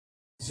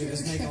So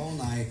just make a whole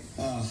night.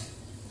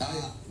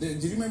 Do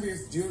you remember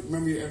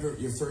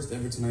your first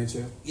ever Tonight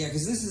Show? Yeah,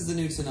 because this is the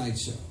new Tonight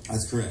Show.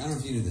 That's correct. I don't know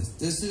if you knew this.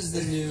 This is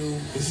the new.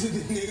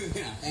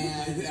 Yeah.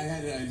 And I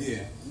had an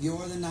idea.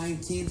 You're the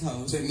 19th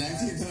host. The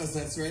 19th host.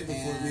 That's right.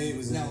 Before me, it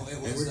was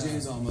Edward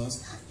James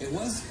almost. It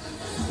was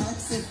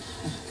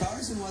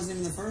Carson wasn't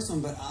even the first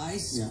one, but I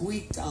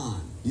squeaked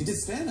on. You did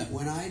stand up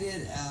when I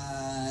did.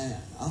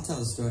 I'll tell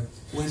the story.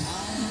 When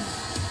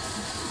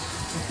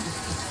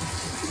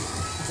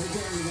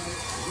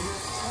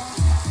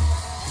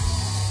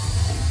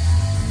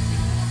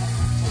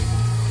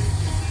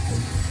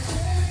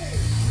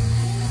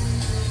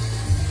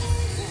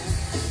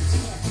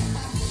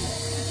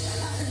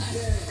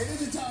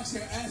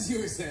as you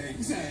were saying.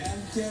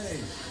 I'm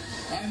kidding.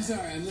 I'm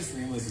sorry. I'm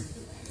listening.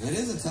 It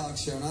is a talk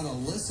show, not a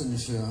listen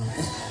show.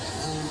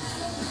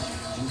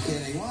 I'm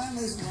kidding. Why am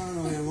I listening to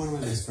one of my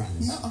best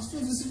friends? No, I'm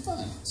supposed to listen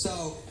fun.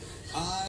 So,